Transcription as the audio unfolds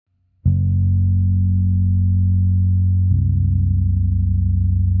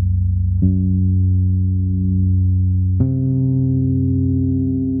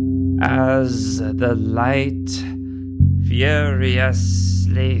the light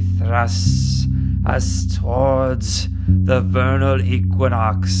furiously thrusts us towards the vernal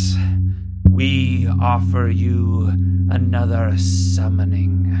equinox, we offer you another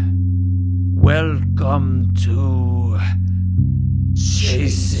summoning. Welcome to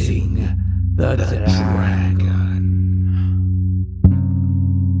Chasing the Dragon.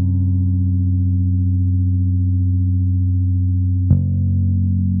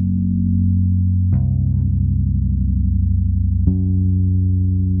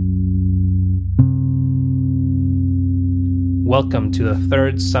 Welcome to the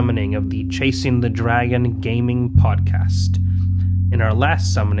third summoning of the Chasing the Dragon gaming podcast. In our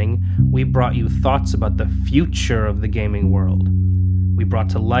last summoning, we brought you thoughts about the future of the gaming world. We brought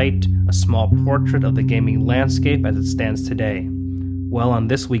to light a small portrait of the gaming landscape as it stands today. Well, on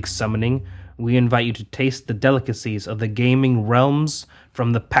this week's summoning, we invite you to taste the delicacies of the gaming realms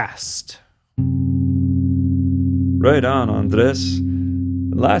from the past. Right on, Andres.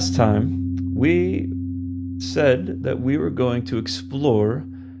 Last time, we said that we were going to explore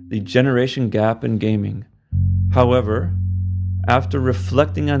the generation gap in gaming. However, after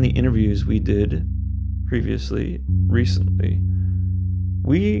reflecting on the interviews we did recently,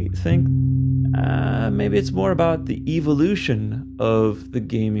 we think maybe it's more about the evolution of the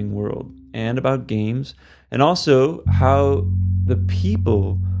gaming world and about games, and also how the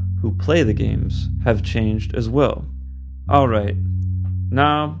people who play the games have changed as well. All right,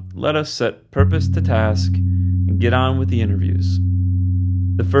 now let us set purpose to task and get on with the interviews.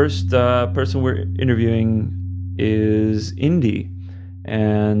 The first person we're interviewing is Indy,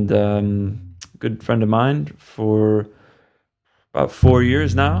 and good friend of mine for about 4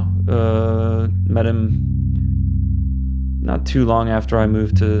 years now. Met him not too long after I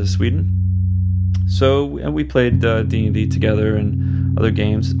moved to Sweden. So we played D&D together and other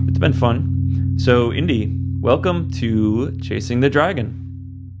games. It's been fun. So Indy, welcome to Chasing the Dragon.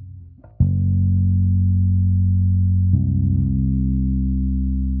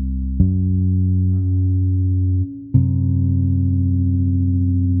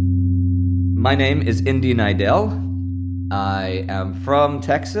 My name is Indy and Ulf. I am from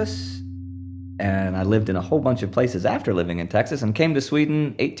Texas, and I lived in a whole bunch of places after living in Texas and came to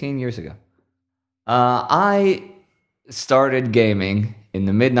Sweden 18 years ago. I started gaming in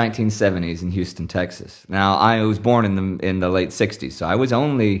the mid-1970s in Houston, Texas. Now, I was born in the late 60s, so I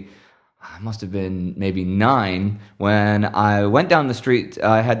must have been maybe 9 when I went down the street.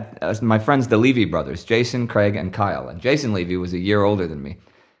 I had my friends, the Levy brothers, Jason, Craig, and Kyle. And Jason Levy was a year older than me.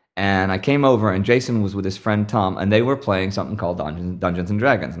 And I came over, and Jason was with his friend Tom, and they were playing something called Dungeons and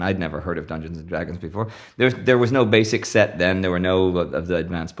Dragons. And I'd never heard of Dungeons and Dragons before. There was no basic set then. There were no of the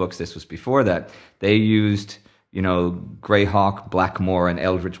advanced books. This was before that. They used, Greyhawk, Blackmore, and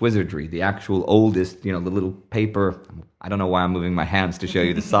Eldritch Wizardry, the actual oldest, the little paper. I don't know why I'm moving my hands to show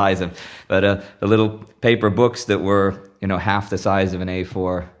you the size of, but the little paper books that were, half the size of an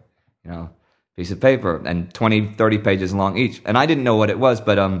A4, piece of paper, and 20, 30 pages long each. And I didn't know what it was,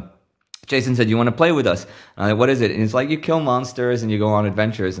 but Jason said, "You want to play with us?" And I'm like, "What is it?" And it's like, you kill monsters and you go on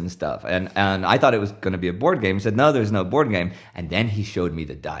adventures and stuff. And I thought it was going to be a board game. He said, "No, there's no board game." And then he showed me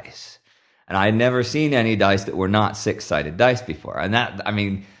the dice. And I had never seen any dice that were not 6-sided dice before. And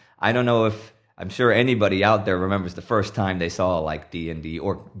I don't know if, I'm sure anybody out there remembers the first time they saw like D&D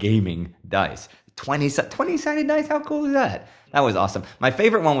or gaming dice. 20-sided dice, how cool is that? That was awesome. My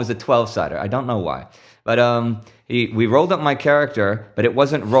favorite one was a 12-sider. I don't know why. But we rolled up my character, but it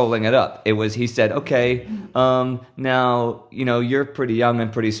wasn't rolling it up. He said, "Okay, now, you're pretty young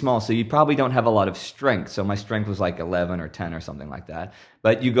and pretty small, so you probably don't have a lot of strength." So my strength was like 11 or 10 or something like that.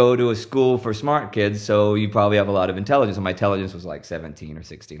 But you go to a school for smart kids, so you probably have a lot of intelligence. And my intelligence was like 17 or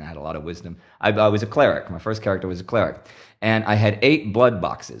 16. I had a lot of wisdom. I was a cleric. My first character was a cleric. And I had 8 blood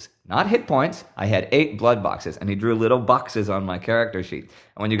boxes. Not hit points. I had 8 blood boxes. And he drew little boxes on my character sheet.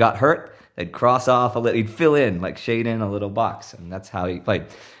 And when you got hurt, they'd cross off he'd fill in, like shade in a little box. And that's how he played.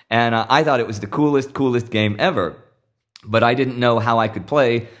 And I thought it was the coolest game ever. But I didn't know how I could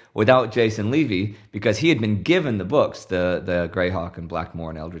play without Jason Levy, because he had been given the books, the Greyhawk and Blackmore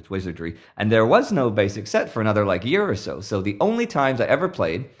and Eldritch Wizardry. And there was no basic set for another year or so. So the only times I ever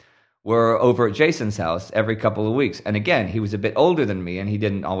played were over at Jason's house every couple of weeks. And again, he was a bit older than me, and he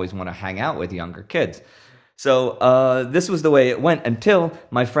didn't always want to hang out with younger kids. So this was the way it went until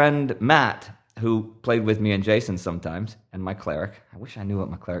my friend Matt, who played with me and Jason sometimes, and my cleric. I wish I knew what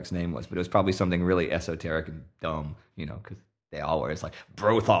my cleric's name was, but it was probably something really esoteric and dumb, because they all were. It's like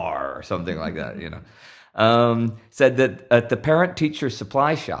Brothar or something like that, said that at the parent-teacher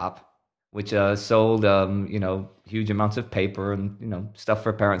supply shop, which sold, huge amounts of paper and, stuff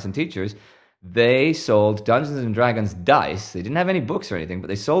for parents and teachers, They sold Dungeons and Dragons dice. They didn't have any books or anything, but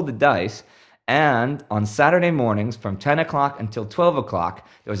they sold the dice. And on Saturday mornings from 10 o'clock until 12 o'clock,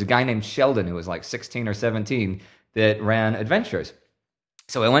 there was a guy named Sheldon who was like 16 or 17 that ran adventures.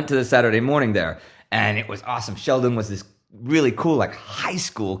 So I went to the Saturday morning there, and it was awesome. Sheldon was this really cool, like high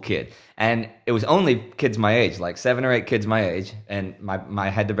school kid, and it was only kids my age, like 7 or 8 kids my age, and I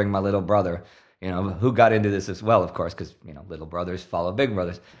had to bring my little brother, who got into this as well, of course, because little brothers follow big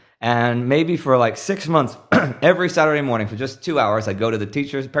brothers. And maybe for like 6 months, every Saturday morning for just 2 hours, I'd go to the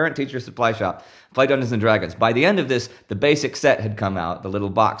parent-teacher supply shop, play Dungeons and Dragons. By the end of this, the basic set had come out, the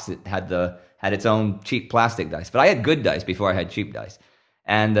little box that had its own cheap plastic dice. But I had good dice before I had cheap dice.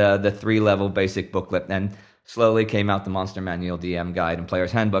 And the 3-level basic booklet. And slowly came out the Monster Manual, DM Guide, and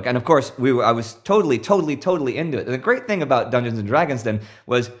Player's Handbook. And of course, I was totally into it. And the great thing about Dungeons and Dragons then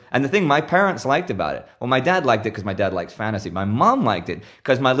was, and the thing my parents liked about it, well, my dad liked it because my dad likes fantasy. My mom liked it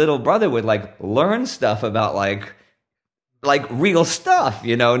because my little brother would like learn stuff about like real stuff,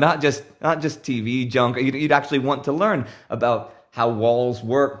 not just TV junk. You'd actually want to learn about how walls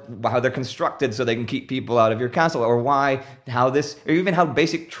work, how they're constructed so they can keep people out of your castle, or or even how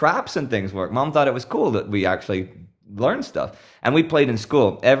basic traps and things work. Mom thought it was cool that we actually learned stuff. And we played in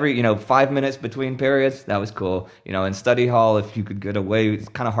school every, 5 minutes between periods. That was cool. In study hall, if you could get away, it's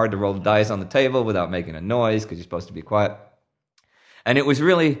kind of hard to roll dice on the table without making a noise because you're supposed to be quiet. And it was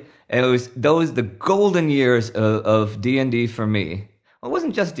the golden years of D&D for me. Well, it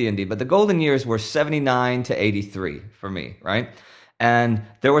wasn't just D&D, but the golden years were 79 to 83 for me, right? And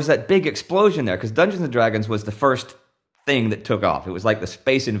there was that big explosion there because Dungeons & Dragons was the first thing that took off. It was like the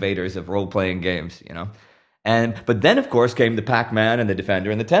Space Invaders of role-playing games, But then, of course, came the Pac-Man and the Defender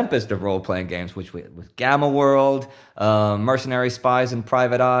and the Tempest of role-playing games, which was Gamma World, Mercenary Spies and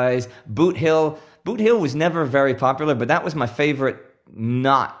Private Eyes, Boot Hill. Boot Hill was never very popular, but that was my favorite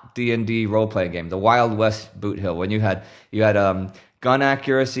not D&D role-playing game, the Wild West Boot Hill, when you had gun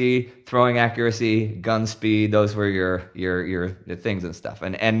accuracy, throwing accuracy, gun speed. Those were your things and stuff.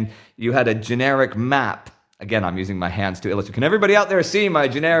 And you had a generic map. Again, I'm using my hands to illustrate. Can everybody out there see my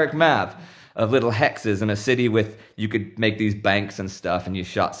generic map of little hexes in a city with, you could make these banks and stuff, and you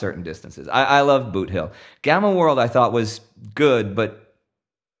shot certain distances. I love Boot Hill. Gamma World I thought was good, but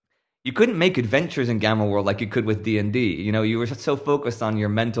you couldn't make adventures in Gamma World like you could with D&D. You were so focused on your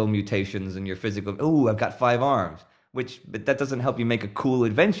mental mutations and your physical, oh, I've got 5 arms. But that doesn't help you make a cool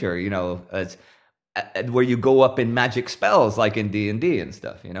adventure, where you go up in magic spells like in D&D and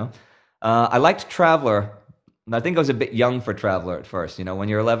stuff, I liked Traveller. I think I was a bit young for Traveller at first. When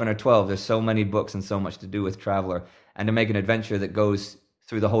you're 11 or 12, there's so many books and so much to do with Traveller. And to make an adventure that goes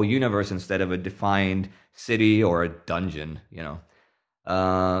through the whole universe instead of a defined city or a dungeon,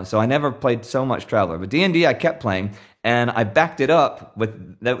 So I never played so much Traveller. But D&D I kept playing, and I backed it up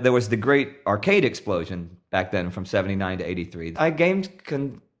with, there was the great arcade explosion back then from 79 to 83. I gamed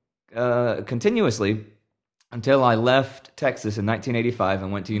continuously until I left Texas in 1985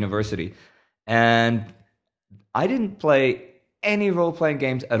 and went to university. And I didn't play any role-playing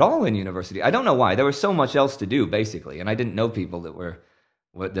games at all in university. I don't know why. There was so much else to do, basically, and I didn't know people that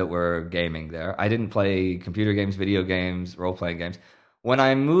were gaming there. I didn't play computer games, video games, role-playing games. When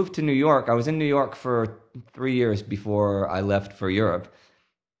I moved to New York, I was in New York for 3 years before I left for Europe.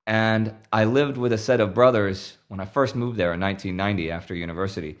 And I lived with a set of brothers when I first moved there in 1990 after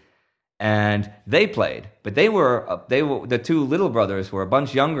university. And they played, but they were the 2 little brothers were a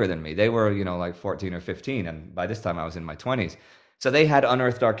bunch younger than me. They were, like 14 or 15, and by this time I was in my 20s. So they had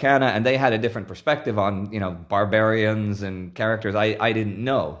Unearthed Arcana, and they had a different perspective on, barbarians and characters I didn't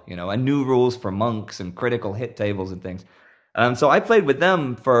know, and new rules for monks and critical hit tables and things. So I played with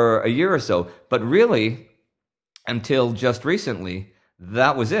them for a year or so, but really, until just recently,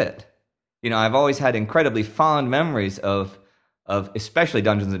 that was it. I've always had incredibly fond memories of especially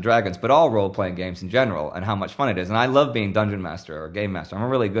Dungeons and Dragons, but all role-playing games in general, and how much fun it is. And I love being Dungeon Master or Game Master. I'm a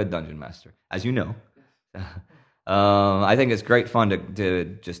really good Dungeon Master, as you know. I think it's great fun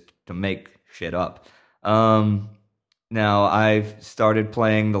to make shit up. Now, I've started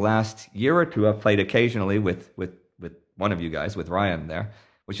playing the last year or two. I've played occasionally with one of you guys, with Ryan there,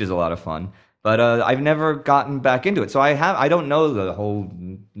 which is a lot of fun. But I've never gotten back into it, so I don't know the whole.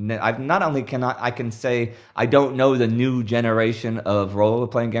 I can say I don't know the new generation of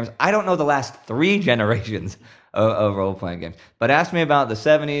role-playing games. I don't know the last 3 generations of role-playing games. But ask me about the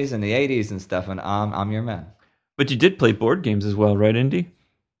 70s and the 80s and stuff, and I'm your man. But you did play board games as well, right, Indy?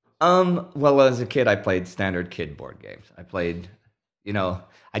 Well, as a kid, I played standard kid board games. I played,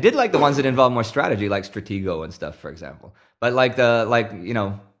 I did like the ones that involved more strategy, like Stratego and stuff, for example. But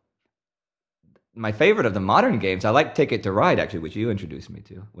my favorite of the modern games, I like Ticket to Ride, actually, which you introduced me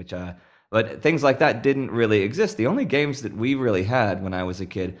to, which But things like that didn't really exist. The only games that we really had when I was a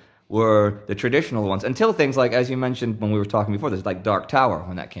kid were the traditional ones. Until things like, as you mentioned when we were talking before, there's like Dark Tower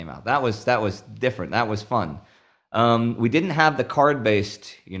when that came out. That was different. That was fun. We didn't have the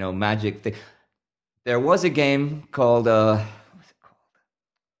card-based, magic thing. There was a game called what's it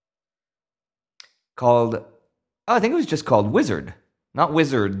called? Oh, I think it was just called Wizard, not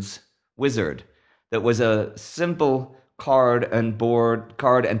Wizards. Wizard. That was a simple card and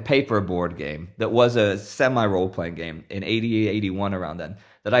paper board game that was a semi role playing game in 80, 81 around then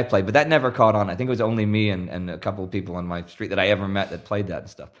that I played, but that never caught on. I think it was only me and a couple of people on my street that I ever met that played that and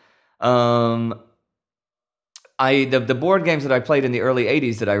stuff. The board games that I played in the early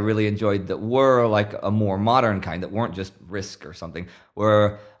 80s that I really enjoyed that were like a more modern kind, that weren't just Risk or something,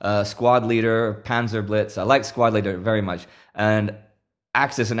 were Squad Leader, Panzer Blitz. I liked Squad Leader very much. And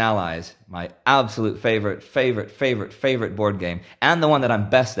Axis and Allies, my absolute favorite board game, and the one that I'm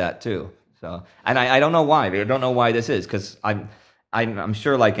best at too. So, and I don't know why. I don't know why this is, because I'm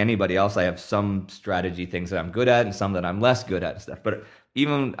sure, like anybody else, I have some strategy things that I'm good at and some that I'm less good at and stuff. But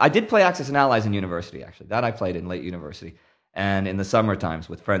even I did play Axis and Allies in university, actually. That I played in late university and in the summer times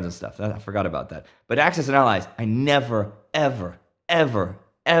with friends and stuff. I forgot about that. But Axis and Allies, I never, ever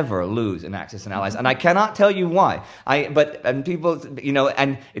lose in Axis and Allies, and I cannot tell you why. And people,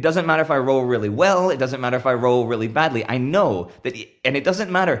 and it doesn't matter if I roll really well. It doesn't matter if I roll really badly. I know that, and it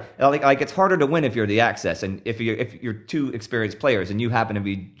doesn't matter. Like it's harder to win if you're the Axis, and if you're two experienced players, and you happen to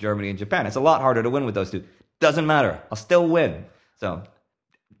be Germany and Japan, it's a lot harder to win with those two. Doesn't matter. I'll still win. So.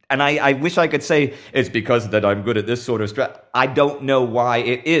 And I wish I could say it's because that I'm good at this sort of strat. I don't know why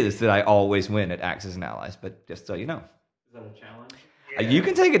it is that I always win at Axis and Allies, but just so you know. Is that a challenge? Yeah. You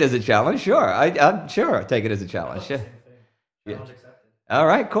can take it as a challenge, sure. I'm sure I'll take it as a challenge. Yeah. Challenge accepted. All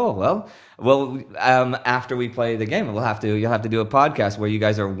right, cool. Well, after we play the game, you'll have to do a podcast where you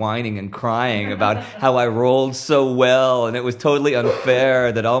guys are whining and crying about how I rolled so well and it was totally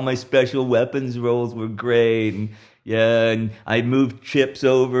unfair that all my special weapons rolls were great and I moved chips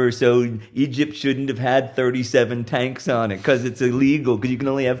over so Egypt shouldn't have had 37 tanks on it because it's illegal because you can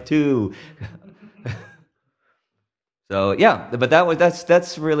only have 2. So yeah, but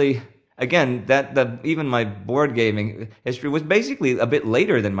that's really, again, even my board gaming history was basically a bit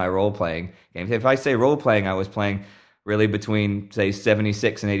later than my role playing games. If I say role playing, I was playing really between say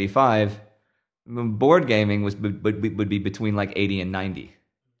 76 and 85. Board gaming would be between like 80 and 90,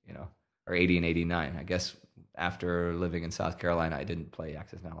 or 80 and 89. I guess after living in South Carolina, I didn't play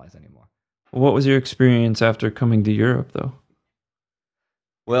Axis and Allies anymore. What was your experience after coming to Europe, though?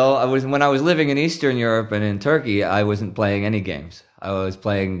 Well, when I was living in Eastern Europe and in Turkey, I wasn't playing any games. I was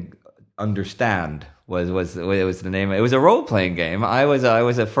playing Understand was the name. It was a role playing game. I was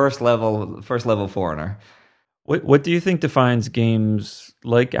a first level foreigner. What do you think defines games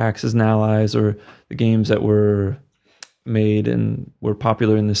like Axis and Allies, or the games that were made and were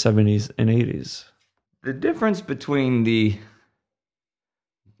popular in the 70s and 80s? The difference between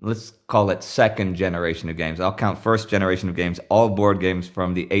let's call it second generation of games. I'll count first generation of games, all board games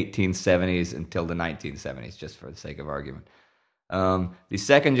from the 1870s until the 1970s, just for the sake of argument. The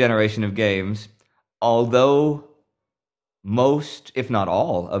second generation of games, although most, if not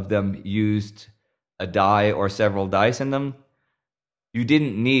all, of them used a die or several dice in them, you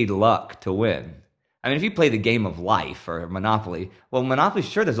didn't need luck to win. I mean, if you play the game of life or Monopoly, well, Monopoly,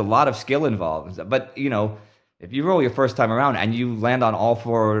 sure, there's a lot of skill involved, but, if you roll your first time around and you land on all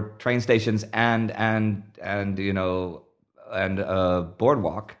 4 train stations and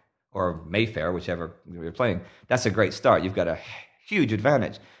boardwalk or Mayfair, whichever you're playing, that's a great start. You've got a huge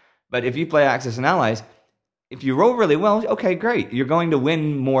advantage. But if you play Axis and Allies, if you roll really well, okay, great. You're going to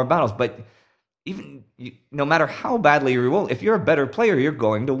win more battles. But no matter how badly you roll, if you're a better player, you're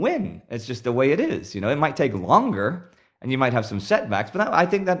going to win. It's just the way it is. It might take longer. And you might have some setbacks, but I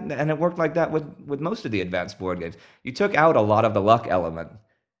think that, and it worked like that with most of the advanced board games. You took out a lot of the luck element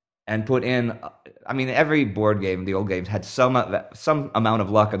and put in, every board game, the old games, had some amount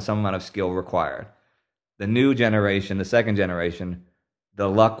of luck and some amount of skill required. The new generation, the second generation, the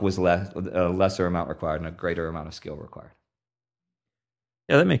luck was a lesser amount required and a greater amount of skill required.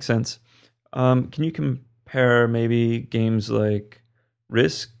 Yeah, that makes sense. Can you compare maybe games like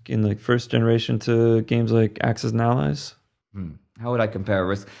Risk in like first generation to games like Axis and Allies? How would I compare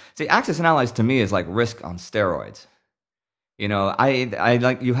Risk? See, Axis and Allies to me is like Risk on steroids. I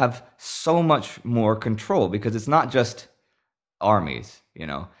like, you have so much more control because it's not just armies,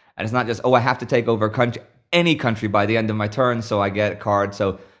 and it's not just, I have to take over any country by the end of my turn, so I get a card,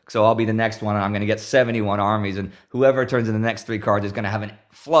 so I'll be the next one and I'm going to get 71 armies, and whoever turns in the next 3 cards is going to have a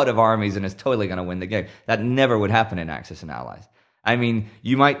flood of armies and is totally going to win the game. That never would happen in Axis and Allies. I mean,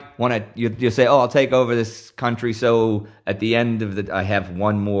 you might want to you say, "Oh, I'll take over this country, so at the end of I have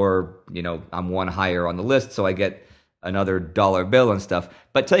one more, I'm one higher on the list, so I get another dollar bill and stuff."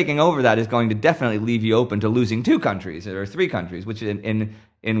 But taking over that is going to definitely leave you open to losing 2 countries or 3 countries, which in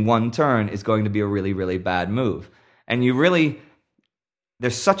one turn is going to be a really, really bad move. And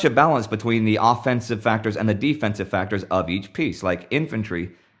there's such a balance between the offensive factors and the defensive factors of each piece. Like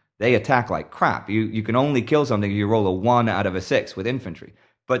infantry, they attack like crap. You can only kill something if you roll a 1 out of a 6 with infantry.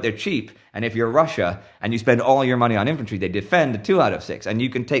 But they're cheap, and if you're Russia and you spend all your money on infantry, they defend a 2 out of 6. And you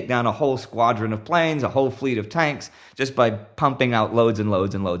can take down a whole squadron of planes, a whole fleet of tanks, just by pumping out loads and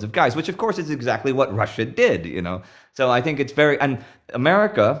loads and loads of guys, which of course is exactly what Russia did, So I think it's and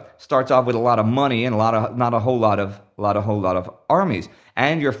America starts off with a lot of money and not a whole lot of armies.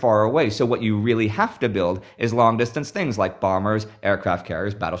 And you're far away. So what you really have to build is long distance things like bombers, aircraft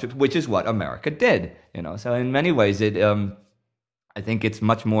carriers, battleships, which is what America did. So in many ways, I think it's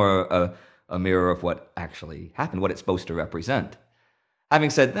much more a mirror of what actually happened, what it's supposed to represent. Having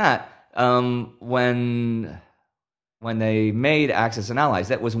said that, when they made Axis and Allies,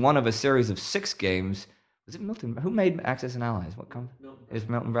 that was one of a series of 6 games. Was it Milton? Who made Axis and Allies? What company? Is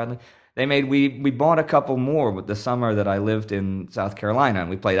Milton Bradley? We bought a couple more with the summer that I lived in South Carolina, and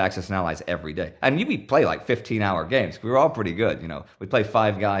we played Axis and Allies every day. And we play like 15-hour games. We were all pretty good, We play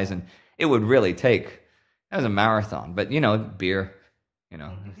 5 guys, and it would really take. It was a marathon, but beer,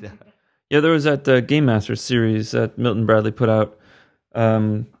 Yeah, there was that Game Master series that Milton Bradley put out.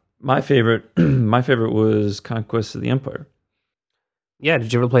 My favorite was Conquest of the Empire. Yeah,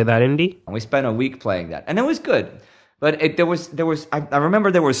 did you ever play that, Indy? And we spent a week playing that, and it was good. But I remember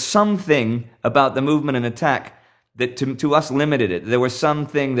there was something about the movement and attack that to us limited it. There was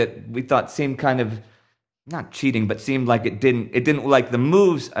something that we thought seemed kind of not cheating, but seemed like it didn't like the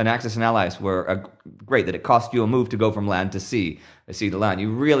moves and Axis and Allies were great, that it cost you a move to go from land to sea to land.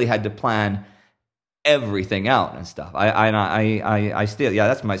 You really had to plan everything out and stuff. I still,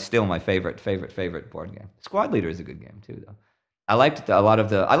 that's still my favorite board game. Squad Leader is a good game too, though. I liked a lot of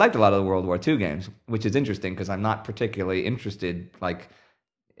the World War II games, which is interesting because I'm not particularly interested. Like,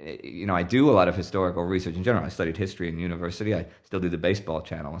 I do a lot of historical research in general. I studied history in university. I still do the baseball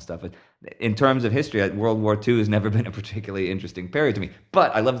channel and stuff. But in terms of history, World War II has never been a particularly interesting period to me.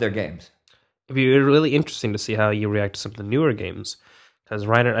 But I love their games. It'd be really interesting to see how you react to some of the newer games. Because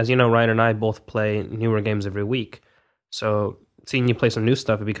as you know, Ryan and I both play newer games every week. So seeing you play some new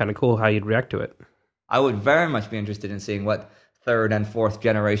stuff would be kind of cool how you'd react to it. I would very much be interested in seeing what 3rd and 4th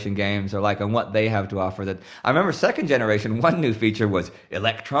generation games are like and what they have to offer. That I remember 2nd generation, one new feature was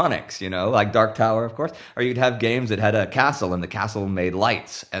electronics, like Dark Tower, of course, or you'd have games that had a castle and the castle made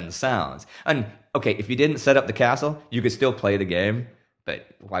lights and sounds. And okay, if you didn't set up the castle, you could still play the game, but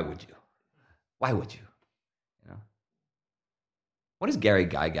why would you? Why would you? What does Gary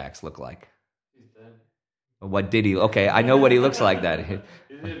Gygax look like? He's dead. What did he? Okay, I know what he looks like. That. Isn't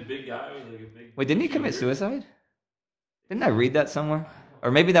he a big guy with like a big? Wait, didn't he commit suicide? Didn't I read that somewhere? Or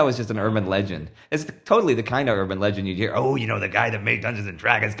maybe that was just an urban legend. It's totally the kind of urban legend you'd hear. Oh, the guy that made Dungeons and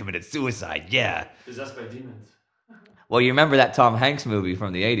Dragons committed suicide. Yeah. Possessed by demons. Well, you remember that Tom Hanks movie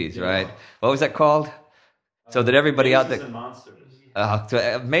from the 80s, right? What was that called? So that everybody out there... Mazes and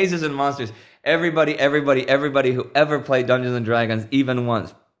Monsters. Mazes and Monsters. Everybody who ever played Dungeons and Dragons, even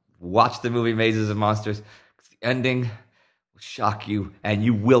once, watch the movie Mazes and Monsters. The ending will shock you, and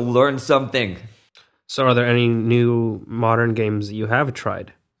you will learn something. So are there any new modern games that you have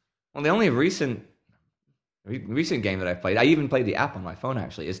tried? Well, the only recent game that I've played, I even played the app on my phone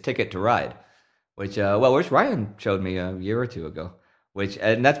actually, is Ticket to Ride, which Ryan showed me a year or 2 ago,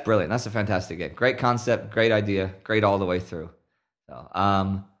 and that's brilliant. That's a fantastic game. Great concept, great idea, great all the way through. So,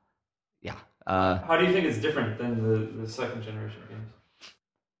 yeah. How do you think it's different than the 2nd generation games?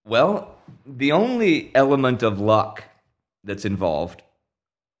 Well, the only element of luck that's involved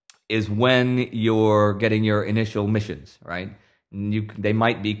is when you're getting your initial missions, right? They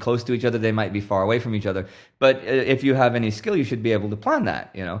might be close to each other, they might be far away from each other, but if you have any skill, you should be able to plan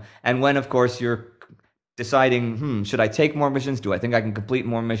that, And when, of course, you're deciding, should I take more missions? Do I think I can complete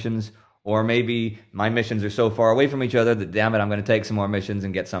more missions? Or maybe my missions are so far away from each other that, damn it, I'm going to take some more missions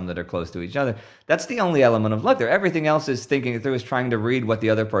and get some that are close to each other. That's the only element of luck there. Everything else is thinking through, is trying to read what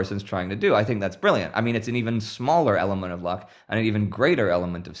the other person's trying to do. I think that's brilliant. I mean, it's an even smaller element of luck and an even greater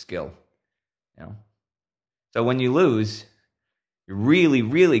element of skill. So when you lose, you really,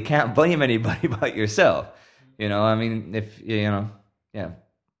 really can't blame anybody but yourself. I mean, you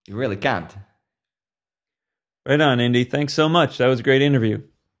really can't. Right on, Indy. Thanks so much. That was a great interview.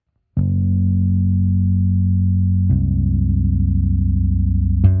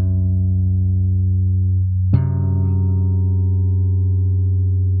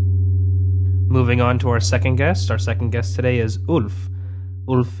 Moving on to our second guest. Our second guest today is Ulf.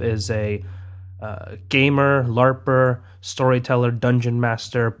 Ulf is a gamer, LARPer, storyteller, dungeon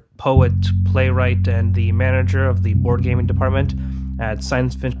master, poet, playwright, and the manager of the board gaming department at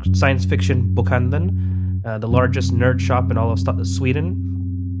Science Fiction Bokhandeln, the largest nerd shop in all of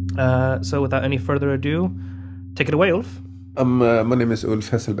Sweden. So without any further ado, take it away, Ulf. My name is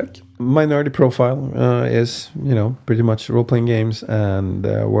Ulf Hesselbeck. My nerdy profile is, pretty much role-playing games and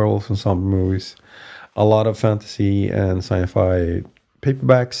werewolf and zombie movies. A lot of fantasy and sci-fi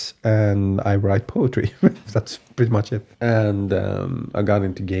paperbacks, and I write poetry. That's pretty much it. And I got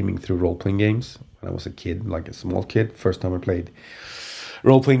into gaming through role-playing games when I was a kid, like a small kid. First time I played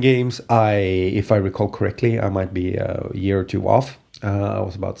role-playing games, if I recall correctly, I might be a year or two off. I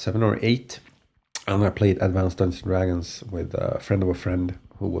was about 7 or 8. And I played Advanced Dungeons & Dragons with a friend of a friend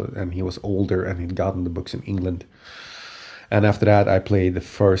and he was older and he'd gotten the books in England. And after that, I played the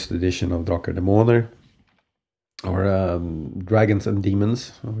first edition of Drakar Demoner, or Dragons and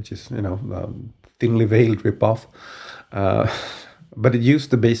Demons, which is, thinly veiled ripoff. But it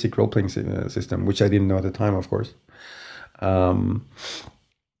used the basic role-playing system, which I didn't know at the time, of course. And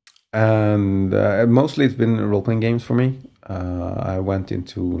mostly it's been role-playing games for me. I went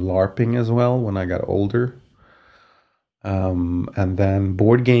into LARPing as well when I got older. And then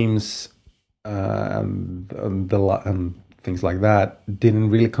board games and things like that didn't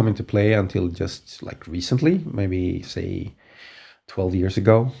really come into play until just like recently, maybe say 12 years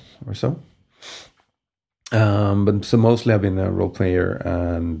ago or so. But so mostly I've been a role player,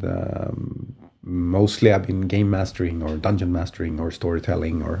 and mostly I've been game mastering or dungeon mastering or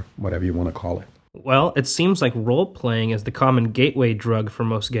storytelling or whatever you want to call it. Well, it seems like role-playing is the common gateway drug for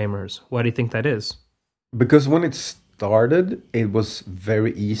most gamers. Why do you think that is? Because when it started, it was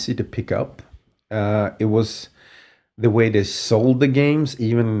very easy to pick up. It was the way they sold the games,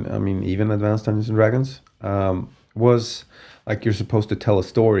 even Advanced Dungeons and Dragons, was like you're supposed to tell a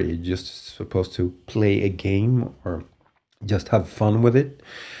story. You're just supposed to play a game or just have fun with it.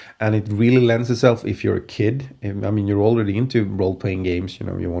 And it really lends itself if you're a kid. You're already into role-playing games. You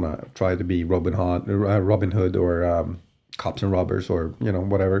want to try to be Robin Hood or Cops and Robbers or,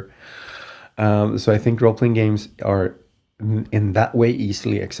 whatever. So I think role-playing games are in that way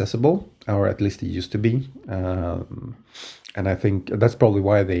easily accessible, or at least they used to be. And I think that's probably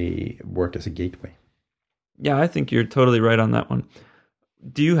why they work as a gateway. Yeah, I think you're totally right on that one.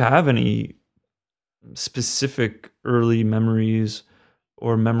 Do you have any specific early memories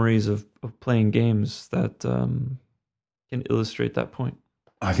or memories of playing games that can illustrate that point?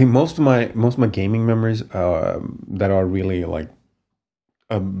 I think most of my gaming memories that are really like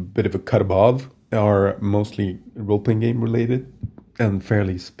a bit of a cut above are mostly role-playing game related and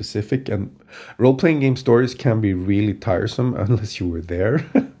fairly specific. And role-playing game stories can be really tiresome unless you were there.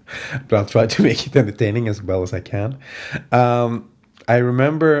 But I'll try to make it entertaining as well as I can. I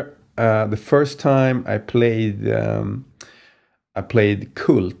remember the first time I played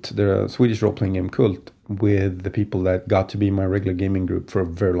Kult, the Swedish role-playing game Kult, with the people that got to be my regular gaming group for a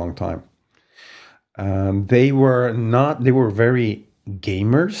very long time. They were very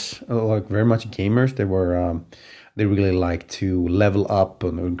gamers, like very much gamers. They really like to level up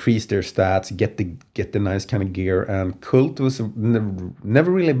and increase their stats, get the nice kind of gear. And Kult was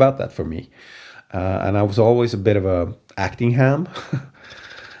never really about that for me. And I was always a bit of a acting ham.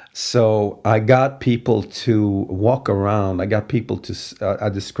 So I got people to walk around. I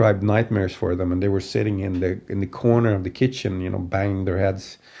described nightmares for them, and they were sitting in the corner of the kitchen, banging their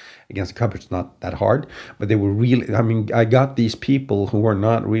heads against the cupboards. Not that hard, but they were really. I got these people who were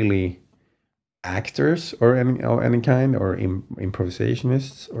not really actors or any kind or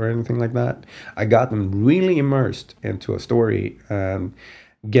improvisationists or anything like that. I got them really immersed into a story and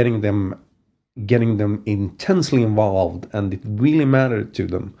getting them intensely involved, and it really mattered to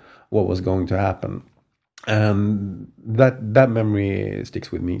them what was going to happen. And that memory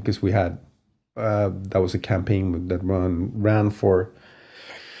sticks with me because we had that was a campaign that ran for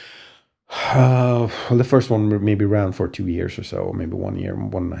the first one maybe ran for 2 years or so, maybe 1 year,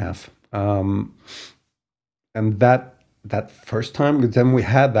 1.5. And that first time, because then we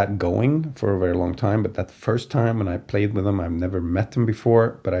had that going for a very long time, but that first time when I played with them, I've never met them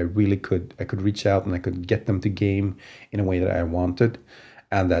before, but I could reach out and I could get them to game in a way that I wanted,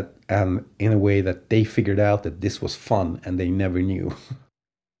 and in a way that they figured out that this was fun and they never knew.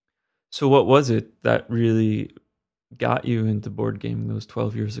 So what was it that really got you into board gaming those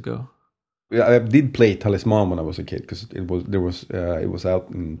 12 years ago? I did play Talisman when I was a kid because it was out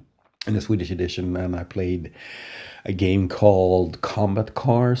in in the Swedish edition, and I played a game called Combat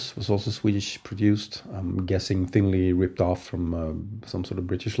Cars, was also Swedish produced. I'm guessing thinly ripped off from some sort of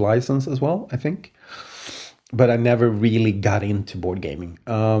British license as well, I think. But I never really got into board gaming.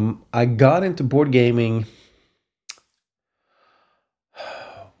 I got into board gaming.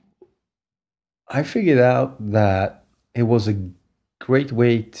 I figured out that it was a great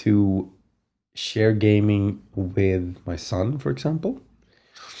way to share gaming with my son, for example,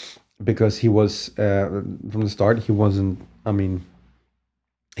 because he was from the start he wasn't. I mean,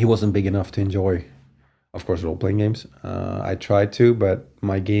 he wasn't big enough to enjoy, of course, role playing games. I tried to, but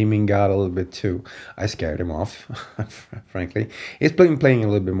my gaming got a little bit too. I scared him off, frankly. He's playing a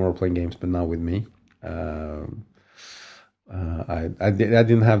little bit more role playing games, but not with me. I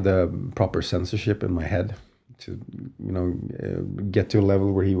didn't have the proper censorship in my head to get to a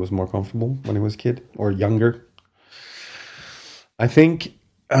level where he was more comfortable when he was a kid or younger. I think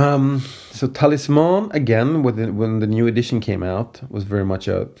so. Talisman again, when the new edition came out, was very much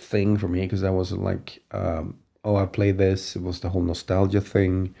a thing for me because I was like, oh, I played this. It was the whole nostalgia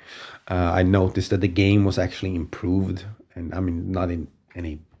thing. I noticed that the game was actually improved, and I mean, not in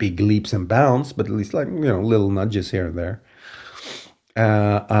any big leaps and bounds, but at least like little nudges here and there.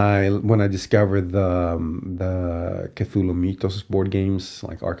 When I discovered the Cthulhu Mythos board games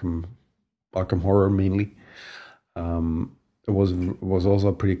like Arkham Horror mainly. It was also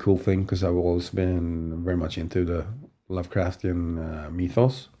a pretty cool thing because I've always been very much into the Lovecraftian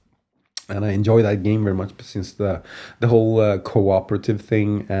mythos, and I enjoy that game very much since the whole cooperative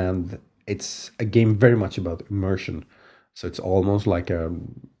thing, and it's a game very much about immersion, so it's almost like a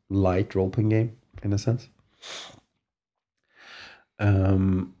light role playing game in a sense.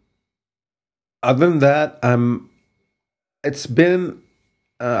 Other than that, it's been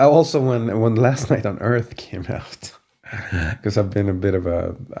also when Last Night on Earth came out. Because I've been a bit of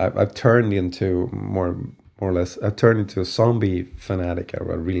I've turned into more or less, I've turned into a zombie fanatic. I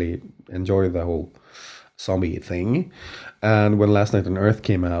really enjoy the whole zombie thing. And when Last Night on Earth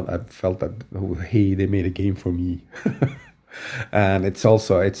came out, I felt that, oh, hey, they made a game for me. And it's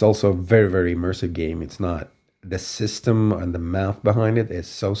also a very, very immersive game. It's not, the system and the math behind it is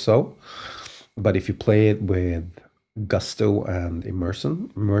so. But if you play it with gusto and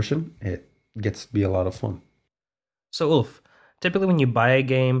immersion, it gets to be a lot of fun. So, Ulf, typically when you buy a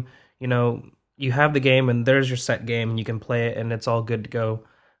game, you have the game and there's your set game and you can play it and it's all good to go.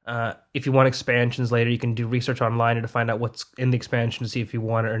 If you want expansions later, you can do research online to find out what's in the expansion to see if you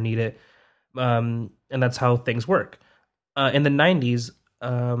want it or need it. And that's how things work. In the 90s,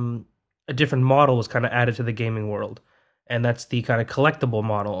 a different model was kind of added to the gaming world, and that's the kind of collectible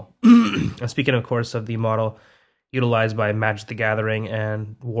model. And speaking, of course, of the model utilized by Magic the Gathering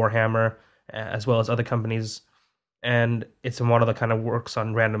and Warhammer, as well as other companies, and it's a model that kind of works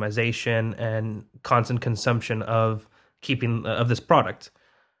on randomization and constant consumption of this product.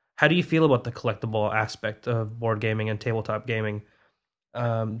 How do you feel about the collectible aspect of board gaming and tabletop gaming?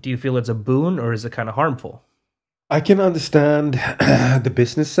 Do you feel it's a boon or is it kind of harmful? I can understand the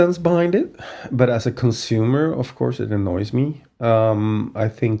business sense behind it, but as a consumer, of course, it annoys me. I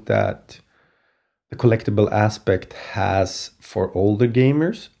think that the collectible aspect has, for older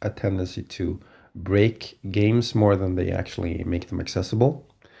gamers, a tendency to break games more than they actually make them accessible,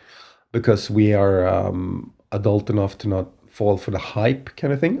 because we are adult enough to not fall for the hype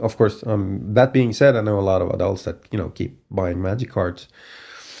kind of thing. Of course, that being said, I know a lot of adults that keep buying Magic cards,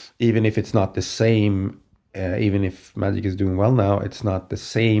 even if it's not the same. Even if Magic is doing well now, it's not the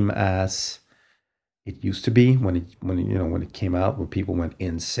same as it used to be when it came out, where people went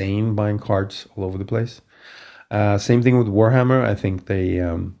insane buying cards all over the place. Same thing with Warhammer. I think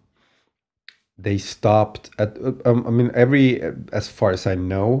they stopped at. I mean, as far as I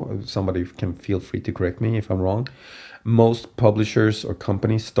know, somebody can feel free to correct me if I'm wrong. Most publishers or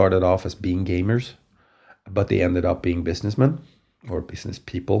companies started off as being gamers, but they ended up being businessmen or business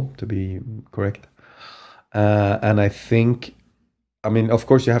people, to be correct. And I think, I mean, of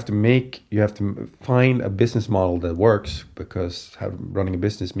course, you have to find a business model that works, because running a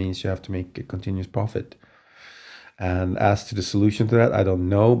business means you have to make a continuous profit. And as to the solution to that, I don't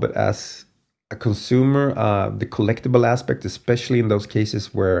know. But as a consumer, the collectible aspect, especially in those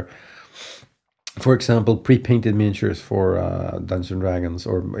cases where, for example, pre-painted miniatures for Dungeons and Dragons,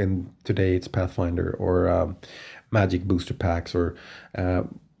 or today it's Pathfinder, or Magic booster packs, or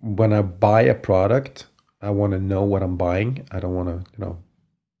when I buy a product, I want to know what I'm buying. I don't want to,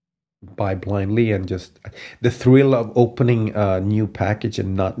 buy blindly, and just the thrill of opening a new package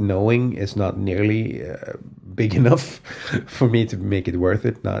and not knowing is not nearly big enough for me to make it worth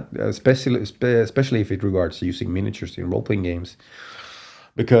it. Not especially if it regards to using miniatures in role playing games.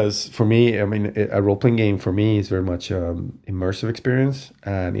 Because for me, I mean, a role playing game for me is very much immersive experience.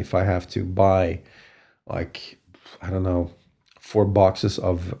 And if I have to buy, like, I don't know, 4 boxes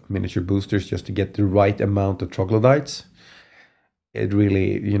of miniature boosters just to get the right amount of troglodytes, it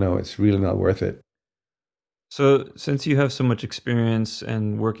really, it's really not worth it. So, since you have so much experience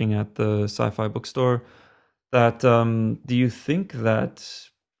and working at the sci-fi bookstore, that do you think that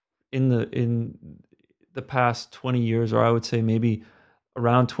in the past 20 years, or I would say maybe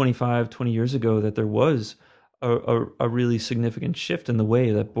around 25, 20 years ago, that there was a really significant shift in the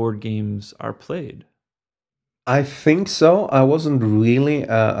way that board games are played? I think so. I wasn't really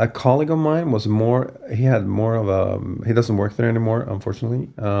a colleague of mine was more. He had more of a. He doesn't work there anymore, unfortunately.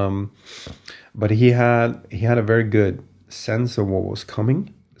 But he had a very good sense of what was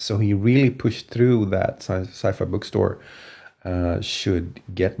coming. So he really pushed through that sci-fi bookstore should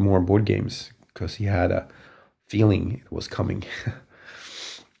get more board games because he had a feeling it was coming.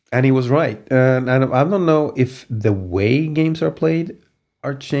 And he was right. And I don't know if the way games are played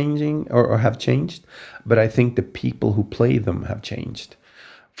are changing or have changed, but I think the people who play them have changed.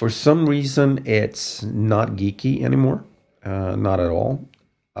 For some reason, it's not geeky anymore. Not at all.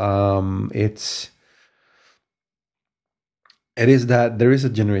 It's it is that there is a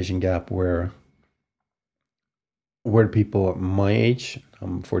generation gap where people my age,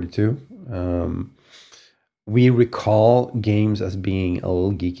 I'm 42, we recall games as being a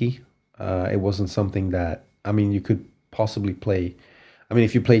little geeky. It wasn't something that, I mean, you could possibly play. I mean,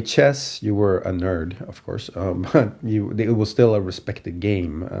 if you played chess, you were a nerd, of course, but it was still a respected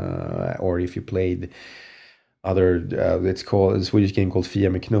game. Or if you played other, it's called a Swedish game called Fia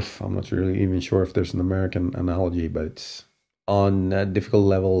med Knuff. I'm not really even sure if there's an American analogy, but it's on a difficult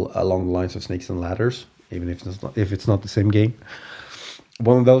level along the lines of Snakes and Ladders, even if it's not the same game.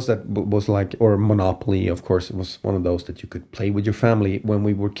 One of those that was like, or Monopoly, of course, it was one of those that you could play with your family when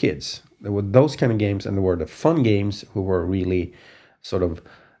we were kids. There were those kind of games, and there were the fun games who were really, sort of,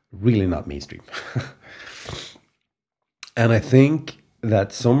 really not mainstream. And I think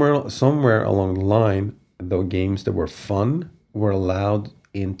that somewhere along the line, the games that were fun were allowed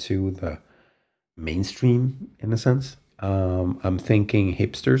into the mainstream in a sense. I'm thinking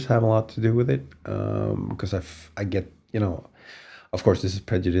hipsters have a lot to do with it because I get, of course, this is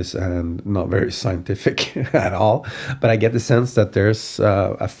prejudice and not very scientific at all, but I get the sense that there's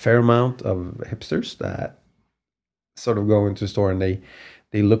a fair amount of hipsters that sort of go into the store and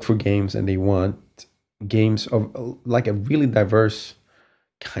they look for games and they want games of like a really diverse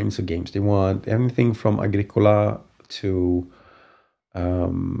kinds of games. They want anything from Agricola to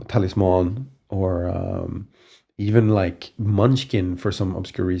Talisman or even like Munchkin for some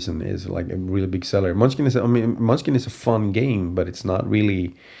obscure reason is like a really big seller. Munchkin is a fun game, but it's not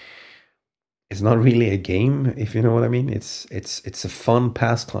really a game, if you know what I mean. It's a fun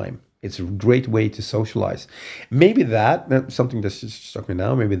pastime. It's a great way to socialize. Maybe that's something that's just struck me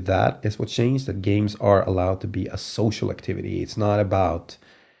now. Maybe that is what changed. That games are allowed to be a social activity. It's not about.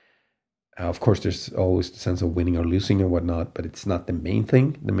 Of course, there's always the sense of winning or losing and whatnot, but it's not the main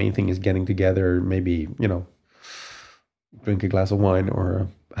thing. The main thing is getting together, maybe drink a glass of wine or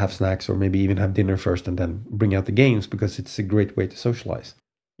have snacks, or maybe even have dinner first and then bring out the games because it's a great way to socialize.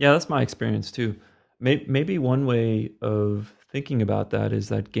 Yeah, that's my experience too. Maybe one way of thinking about that is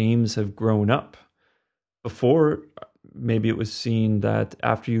that games have grown up. Before, maybe it was seen that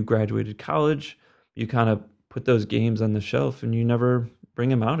after you graduated college, you kind of put those games on the shelf and you never bring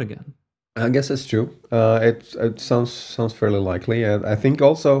them out again. I guess that's true. It sounds fairly likely. I think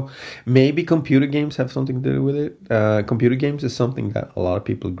also maybe computer games have something to do with it. Computer games is something that a lot of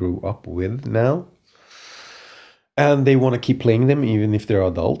people grew up with now, and they want to keep playing them even if they're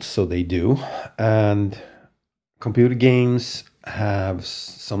adults. So they do. And computer games have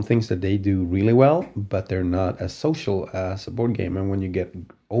some things that they do really well, but they're not as social as a board game. And when you get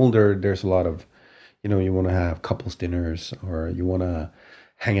older, there's a lot of, you want to have couples dinners, or you want to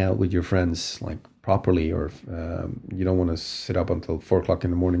hang out with your friends like properly, or you don't want to sit up until 4 o'clock in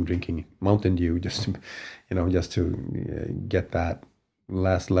the morning drinking Mountain Dew just to get that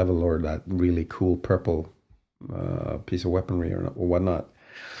last level or that really cool purple piece of weaponry or whatnot.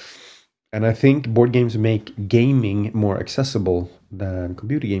 And I think board games make gaming more accessible than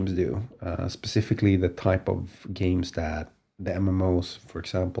computer games do, specifically the type of games that the MMOs, for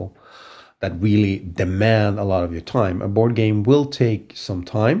example, that really demand a lot of your time. A board game will take some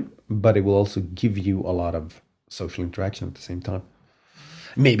time, but it will also give you a lot of social interaction at the same time.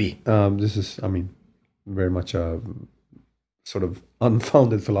 Maybe this is, I mean, very much a sort of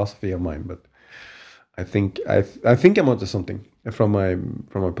unfounded philosophy of mine, but I think I'm onto something from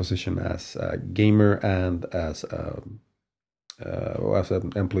my position as a gamer and as a as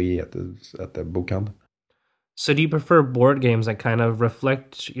an employee at the bokhandel. So do you prefer board games that kind of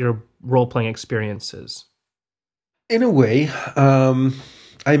reflect your role-playing experiences? In a way,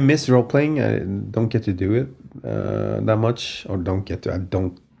 I miss role playing. I don't get to do it that much, or I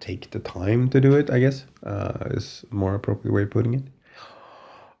don't take the time to do it. I guess is a more appropriate way of putting it.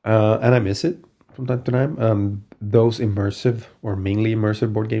 And I miss it from time to time. Those immersive or mainly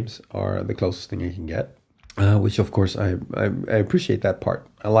immersive board games are the closest thing I can get, which of course I appreciate that part.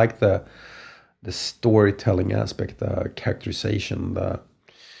 I like the storytelling aspect, the characterization,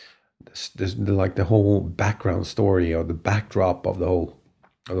 like the whole background story or the backdrop of the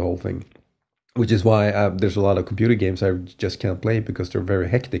whole thing. Which is why there's a lot of computer games I just can't play because they're very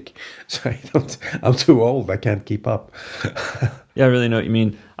hectic. So I'm too old. I can't keep up. Yeah, I really know what you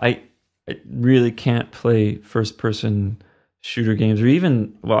mean. I really can't play first person shooter games, or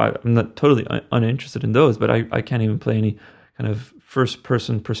even, well, I'm not totally uninterested in those, but I can't even play any kind of first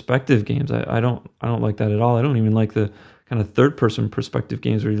person perspective games. I don't like that at all. I don't even like the kind of third person perspective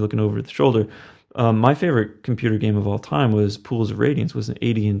games where you're looking over the shoulder. My favorite computer game of all time was Pools of Radiance, was an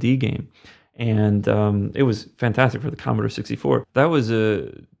AD&D game, and it was fantastic for the Commodore 64. That was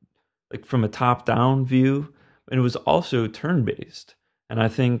like from a top down view, and it was also turn based. And I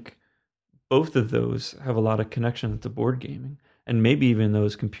think both of those have a lot of connection to board gaming, and maybe even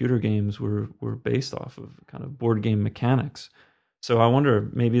those computer games were based off of kind of board game mechanics. So I wonder,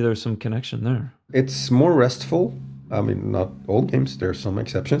 maybe there's some connection there. It's more restful. I mean, not all games. There are some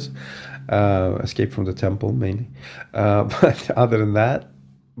exceptions. Escape from the Temple mainly, but other than that,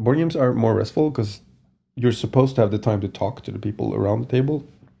 board games are more restful because you're supposed to have the time to talk to the people around the table,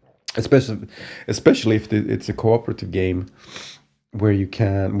 especially if it's a cooperative game where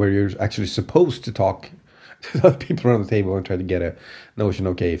you're actually supposed to talk to the people around the table and try to get a notion.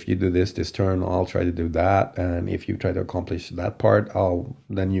 Okay, if you do this turn, I'll try to do that, and if you try to accomplish that part,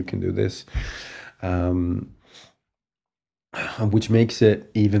 then you can do this, which makes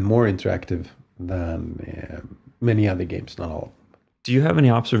it even more interactive than many other games. Not all. Do you have any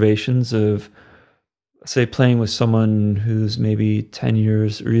observations of, say, playing with someone who's maybe 10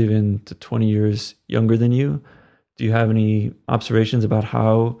 years or even to 20 years younger than you? Do you have any observations about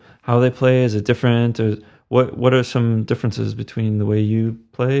how they play? Is it different? Or what are some differences between the way you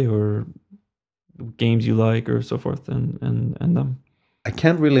play or games you like or so forth and them? I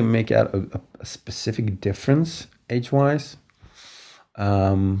can't really make out a specific difference age-wise.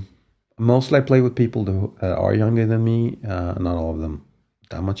 Mostly I play with people who are younger than me, not all of them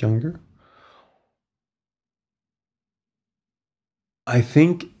that much younger. I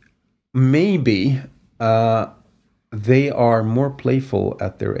think maybe they are more playful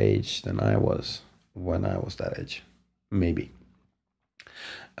at their age than I was when I was that age. Maybe.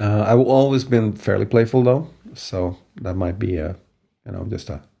 I've always been fairly playful though, so that might be just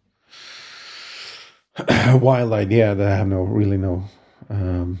a wild idea that I have no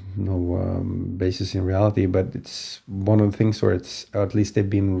basis in reality. But it's one of the things where it's, or at least they've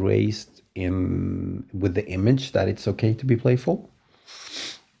been raised in with the image that it's okay to be playful.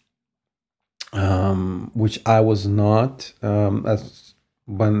 Which I was not as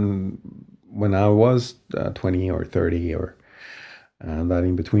when I was 20 or 30 or that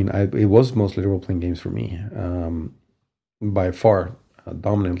in between. It was mostly role playing games for me, by far,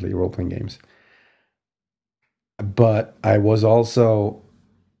 dominantly role playing games. But I was also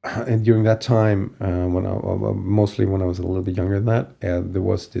and during that time mostly when I was a little bit younger than that, there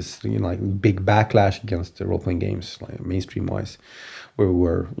was this like big backlash against the role playing games, like mainstream wise, where we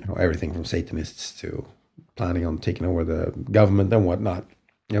were everything from Satanists to planning on taking over the government and whatnot.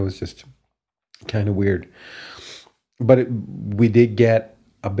 It was just kind of weird, but we did get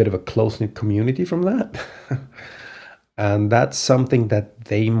a bit of a close knit community from that. And that's something that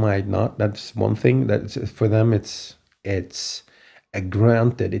they might not. That's one thing that for them it's a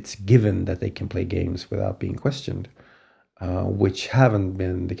granted, it's given that they can play games without being questioned, which haven't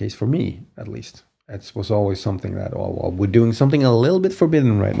been the case for me, at least. It was always something that, oh, well, we're doing something a little bit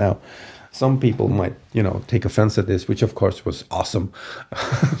forbidden right now. Some people might, take offense at this, which of course was awesome,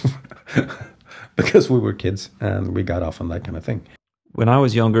 because we were kids and we got off on that kind of thing. When I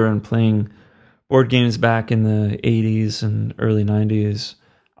was younger and playing board games back in the 80s and early 90s,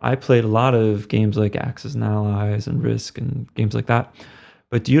 I played a lot of games like Axis and Allies and Risk and games like that.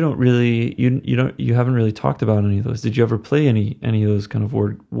 But you haven't really talked about any of those. Did you ever play any of those kind of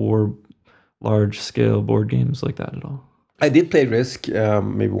war large scale board games like that at all? I did play Risk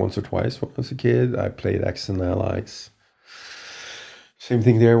maybe once or twice when I was a kid. I played Axis and Allies. Same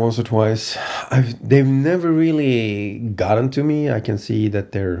thing there once or twice. They've never really gotten to me. I can see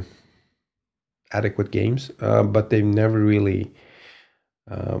that they're adequate games, but they've never really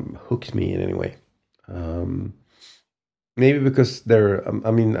hooked me in any way. Um, Maybe because they're,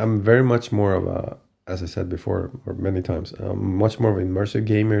 I mean, I'm very much more of a, as I said before, or many times, I'm much more of an immersive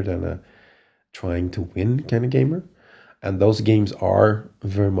gamer than a trying to win kind of gamer. And those games are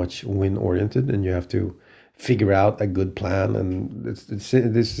very much win oriented, and you have to figure out a good plan. And it's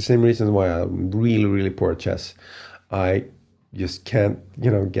the same reason why I'm really, really poor at chess. I just can't,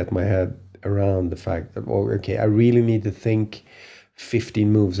 get my head around the fact that, oh, okay, I really need to think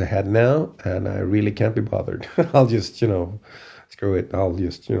 15 moves ahead now, and I really can't be bothered. I'll just, screw it. I'll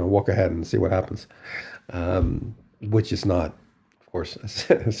just, walk ahead and see what happens. Which is not, of course,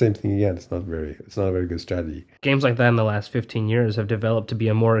 same thing again. It's not a very good strategy. Games like that in the last 15 years have developed to be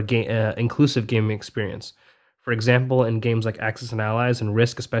a more inclusive gaming experience. For example, in games like Axis and Allies and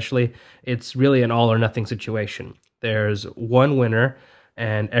Risk especially, it's really an all or nothing situation. There's one winner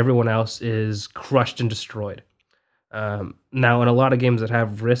and everyone else is crushed and destroyed. Now, in a lot of games that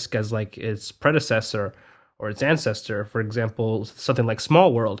have Risk as like its predecessor or its ancestor, for example, something like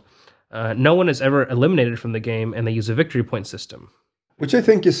Small World, no one is ever eliminated from the game and they use a victory point system. Which I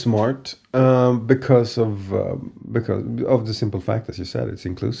think is smart, because of the simple fact, as you said, it's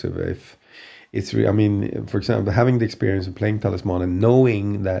inclusive. If I mean, for example, having the experience of playing Talisman and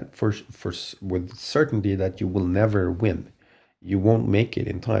knowing that with certainty that you will never win, you won't make it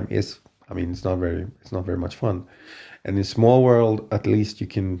in time, is, I mean, it's not very much fun. And in Small World, at least you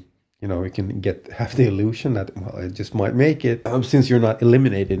can, you can have the illusion that, well, I just might make it, since you're not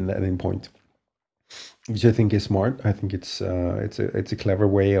eliminated at any point, which I think is smart. I think it's a clever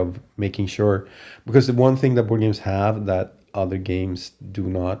way of making sure, because the one thing that board games have that other games do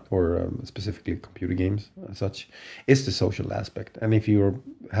not, or specifically computer games as such, is the social aspect. And if you're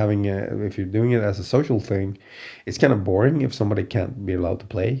doing it as a social thing, it's kind of boring if somebody can't be allowed to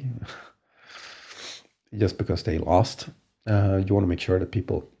play just because they lost. You want to make sure that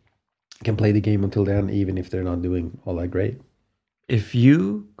people can play the game until then, even if they're not doing all that great. If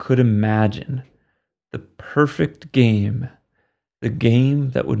you could imagine the perfect game, the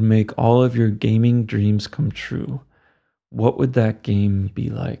game that would make all of your gaming dreams come true, what would that game be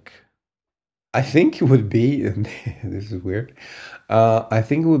like? I think it would be, and this is weird, I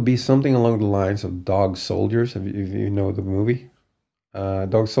think it would be something along the lines of Dog Soldiers, if you know the movie.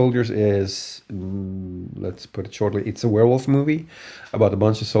 Dog Soldiers is, let's put it shortly, it's a werewolf movie about a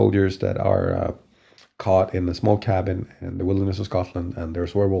bunch of soldiers that are caught in a small cabin in the wilderness of Scotland, and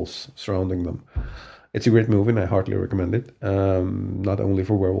there's werewolves surrounding them. It's a great movie, and I heartily recommend it, not only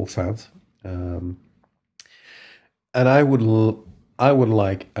for werewolf fans. And I would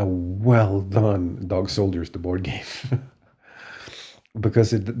like a well done Dog Soldiers, the board game,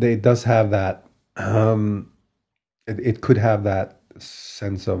 because it does have that. It could have that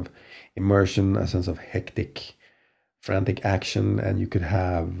sense of immersion, a sense of hectic, frantic action, and you could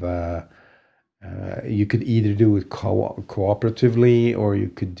have. You could either do it cooperatively, or you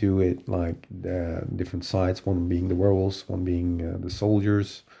could do it like different sides, one being the werewolves, one being the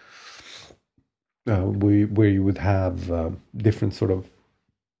soldiers, where you would have different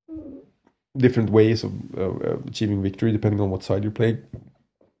ways of achieving victory depending on what side you play,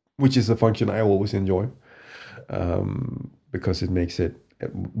 which is a function I always enjoy, because it makes it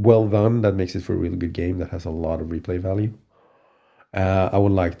well done. That makes it for a really good game that has a lot of replay value. I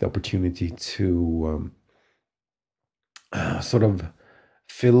would like the opportunity to sort of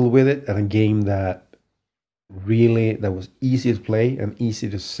fiddle with it, and a game that was easy to play and easy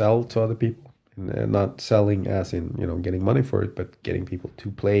to sell to other people, and not selling as in getting money for it, but getting people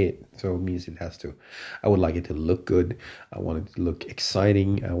to play it. So it means I would like it to look good. I want it to look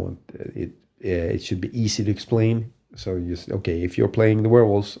exciting. I want it should be easy to explain. So okay, if you're playing the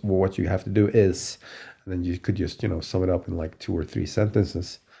werewolves, well, what you have to do is, and then you could just sum it up in like 2 or 3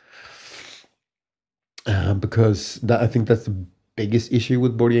 sentences, because I think that's the biggest issue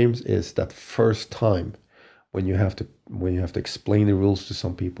with board games, is that first time when you have to explain the rules to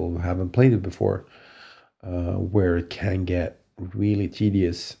some people who haven't played it before, where it can get really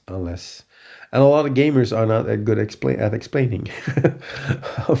tedious, and a lot of gamers are not that good at explaining,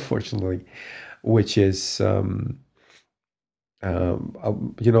 unfortunately, which is.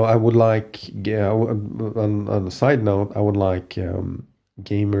 I would like, on a side note, I would like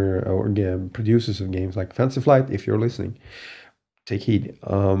gamer or producers of games like Fancy Flight, if you're listening, take heed.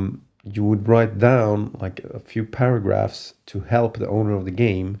 You would write down like a few paragraphs to help the owner of the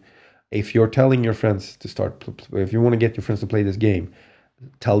game. If you're telling your friends to if you want to get your friends to play this game,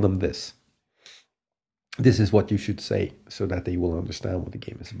 tell them this. This is what you should say, so that they will understand what the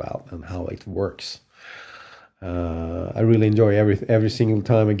game is about and how it works. I really enjoy every single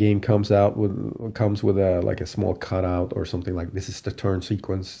time a game comes with a like a small cutout or something like this is the turn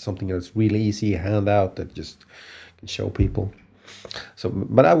sequence, something that's really easy hand out that just can show people. So,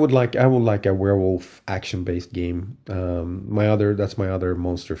 but I would like a werewolf action based game. That's my other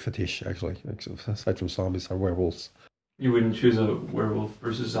monster fetish actually. Aside from zombies, are werewolves. You wouldn't choose a werewolf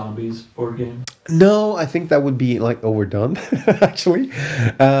versus zombies board game? No, I think that would be like overdone, actually,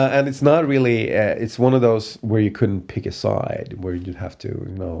 and it's not really. It's one of those where you couldn't pick a side, where you'd have to,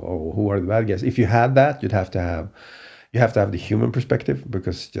 oh, who are the bad guys? If you had that, you have to have the human perspective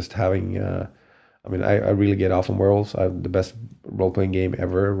because just having. I mean, I really get off on werewolves. The best role playing game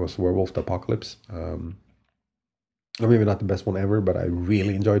ever was Werewolf the Apocalypse. Or maybe not the best one ever, but I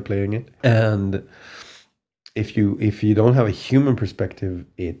really enjoyed playing it. And if you don't have a human perspective,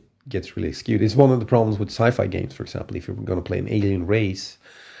 it gets really skewed. It's one of the problems with sci-fi games, for example. If you're going to play an alien race,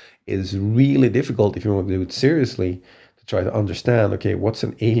 it's really difficult if you want to do it seriously to try to understand. Okay, what's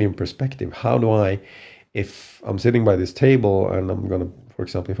an alien perspective? How do I, if I'm sitting by this table and I'm going to, for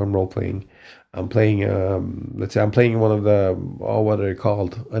example, if I'm role playing, I'm playing. Let's say I'm playing one of the what are they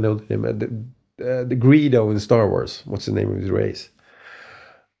called? I know the name. The Greedo in Star Wars. What's the name of his race?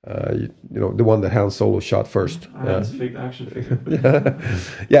 The one that Han Solo shot first. It's a big action figure.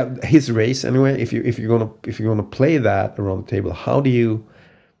 Yeah, his race anyway. If you're gonna play that around the table, how do you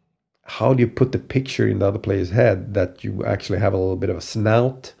put the picture in the other player's head that you actually have a little bit of a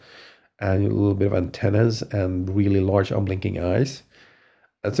snout and a little bit of antennas and really large unblinking eyes?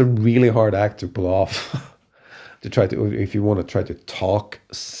 That's a really hard act to pull off. To try to, if you want to try to talk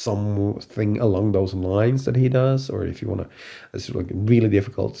something along those lines that he does, or if you want to, it's like really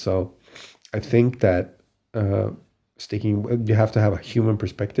difficult. So I think that you have to have a human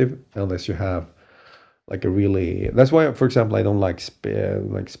perspective unless you have like a really. That's why, for example, I don't like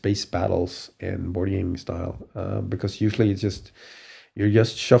space battles in board gaming style because usually you're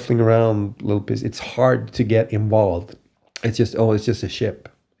just shuffling around little bits. It's hard to get involved. It's just a ship.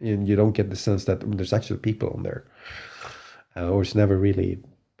 And you don't get the sense that there's actually people on there, or it's never really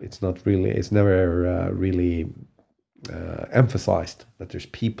emphasized that there's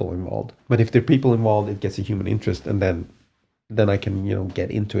people involved. But if there are people involved, it gets a human interest, and then I can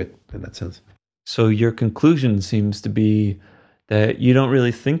get into it in that sense. So your conclusion seems to be that you don't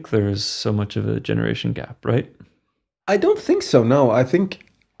really think there's so much of a generation gap, right? I don't think so. No, I think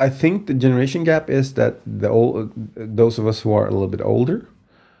the generation gap is that those of us who are a little bit older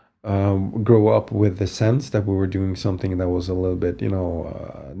grow up with the sense that we were doing something that was a little bit,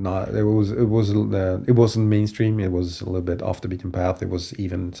 not it wasn't mainstream. It was a little bit off the beaten path. It was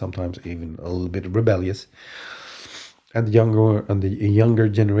sometimes even a little bit rebellious. And the younger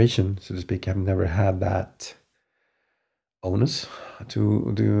generation, so to speak, have never had that onus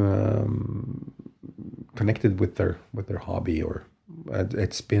to connected with their hobby, or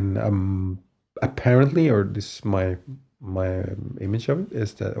it's been apparently, or this is my image of it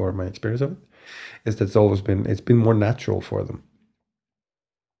is that, or my experience of it is that it's been more natural for them.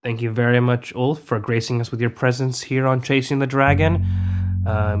 Thank you very much, Ulf, for gracing us with your presence here on Chasing the Dragon.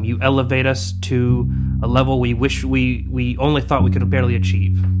 You elevate us to a level we wish we only thought we could barely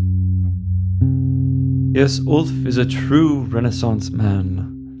achieve. Yes, Ulf is a true Renaissance man.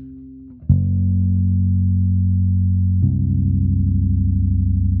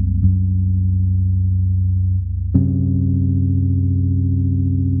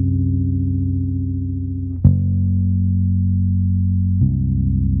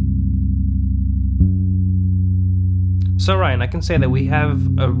 So, Ryan, I can say that we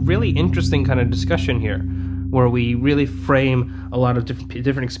have a really interesting kind of discussion here, where we really frame a lot of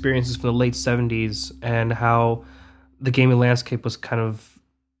different experiences from the late 70s and how the gaming landscape was kind of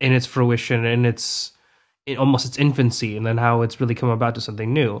in its fruition, in almost its infancy, and then how it's really come about to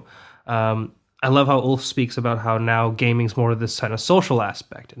something new. I love how Ulf speaks about how now gaming's more of this kind of social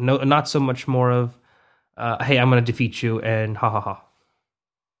aspect, not so much more of, hey, I'm going to defeat you and ha ha ha.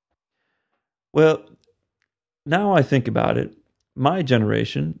 Well, now I think about it, my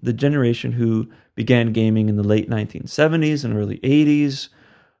generation, the generation who began gaming in the late 1970s and early 80s,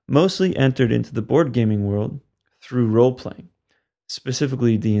 mostly entered into the board gaming world through role-playing,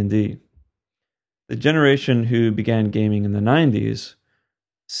 specifically D&D. The generation who began gaming in the 90s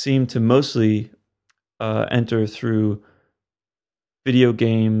seemed to mostly enter through video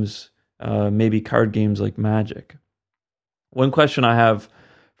games, maybe card games like Magic. One question I have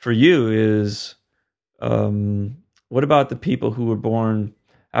for you is, what about the people who were born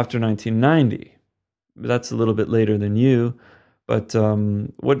after 1990? That's a little bit later than you, but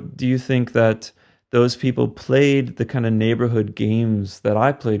what do you think that those people played the kind of neighborhood games that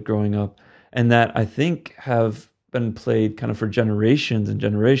I played growing up? and that I think have been played kind of for generations and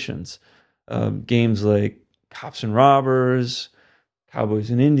generations. Games like Cops and Robbers, Cowboys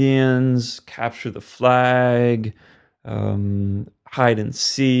and Indians, Capture the Flag, Hide and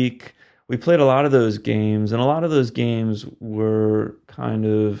Seek. We played a lot of those games, and a lot of those games were kind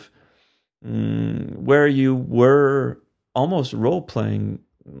of where you were almost role-playing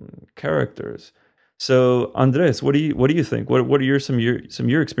characters. So, Andres, what do you think? What are some of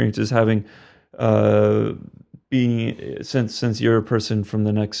your experiences having being since you're a person from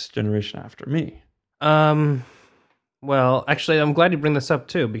the next generation after me? Well, actually, I'm glad you bring this up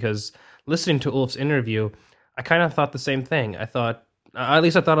too, because listening to Ulf's interview, I kind of thought the same thing. I thought, at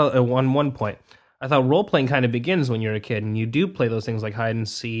least I thought at one point, I thought role playing kind of begins when you're a kid, and you do play those things like hide and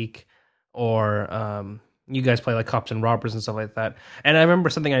seek, or you guys play like Cops and Robbers and stuff like that. And I remember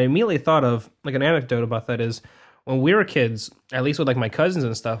something I immediately thought of, like an anecdote about that is, when we were kids, at least with like my cousins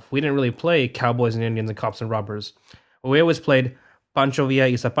and stuff, we didn't really play Cowboys and Indians and Cops and Robbers. We always played Pancho Villa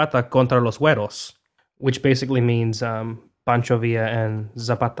y Zapata contra los güeros, which basically means Pancho Villa and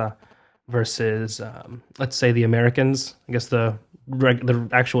Zapata versus, let's say, the Americans. I guess the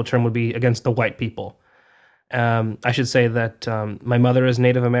actual term would be against the white people. I should say that my mother is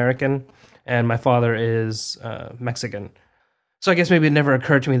Native American and my father is Mexican. So I guess maybe it never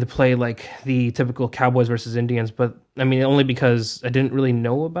occurred to me to play like the typical Cowboys versus Indians, but I mean, only because I didn't really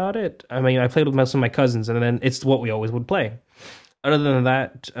know about it. I mean, I played with most of my cousins, and then it's what we always would play. Other than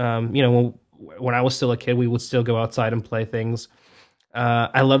that, when I was still a kid, we would still go outside and play things.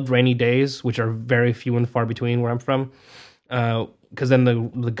 I loved rainy days, which are very few and far between where I'm from, because then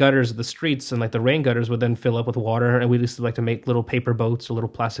the gutters of the streets and like the rain gutters would then fill up with water, and we used to like to make little paper boats or little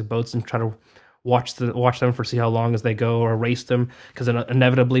plastic boats and try to watch them for see how long as they go, or race them, because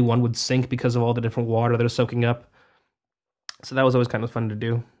inevitably one would sink because of all the different water they're soaking up. So that was always kind of fun to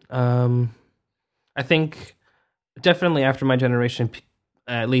do. I think definitely after my generation,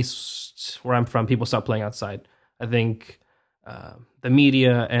 at least where I'm from, people stopped playing outside. I think the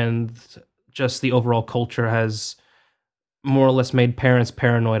media and just the overall culture has more or less made parents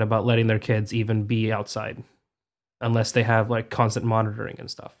paranoid about letting their kids even be outside unless they have like constant monitoring and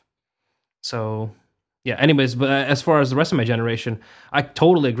stuff. So, yeah, anyways, but as far as the rest of my generation, I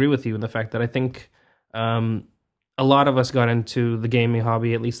totally agree with you in the fact that I think a lot of us got into the gaming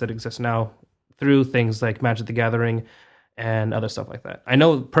hobby, at least that exists now, through things like Magic the Gathering and other stuff like that. I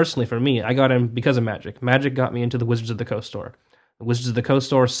know personally for me, I got in because of Magic. Magic got me into the Wizards of the Coast store. The Wizards of the Coast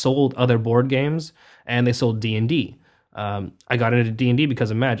store sold other board games, and they sold D&D. I got into D&D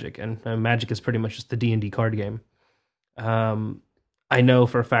because of Magic, and Magic is pretty much just the D&D card game. I know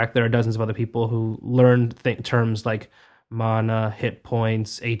for a fact there are dozens of other people who learned terms like mana, hit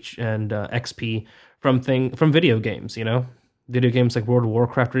points, and XP from video games. You know, video games like World of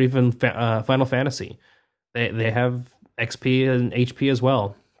Warcraft or even Final Fantasy. They have XP and HP as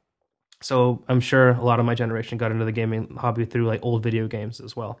well. So I'm sure a lot of my generation got into the gaming hobby through like old video games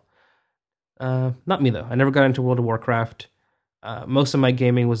as well. Not me though. I never got into World of Warcraft. Most of my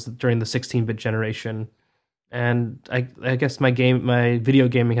gaming was during the 16-bit generation. And I guess my video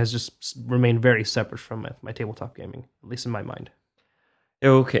gaming has just remained very separate from my tabletop gaming, at least in my mind.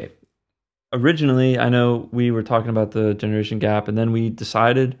 Okay. Originally, I know we were talking about the generation gap, and then we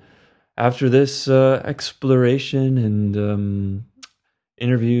decided after this exploration and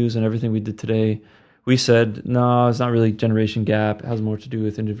interviews and everything we did today, we said, no, it's not really generation gap. It has more to do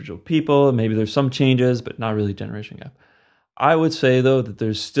with individual people. Maybe there's some changes, but not really generation gap. I would say, though, that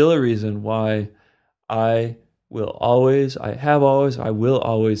there's still a reason why I will always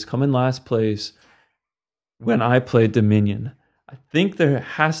come in last place when I play Dominion. I think there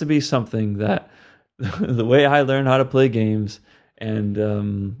has to be something that the way I learn how to play games, and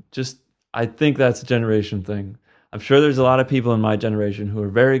I think that's a generation thing. I'm sure there's a lot of people in my generation who are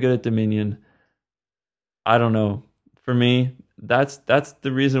very good at Dominion. I don't know. For me, that's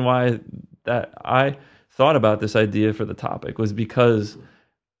the reason why that I thought about this idea for the topic, was because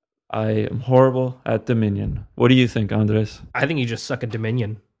I am horrible at Dominion. What do you think, Andres? I think you just suck at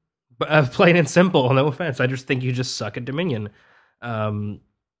Dominion. But plain and simple, no offense. I just think you just suck at Dominion. I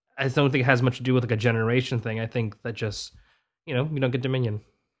don't think it has much to do with like a generation thing. I think that just, you don't get Dominion.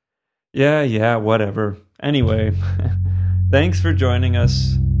 Yeah, whatever. Anyway, thanks for joining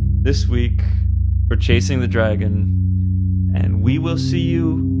us this week for Chasing the Dragon. And we will see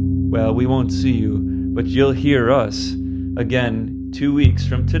you, well, we won't see you, but you'll hear us again 2 weeks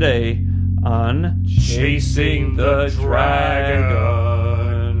from today on Chasing the Dragon.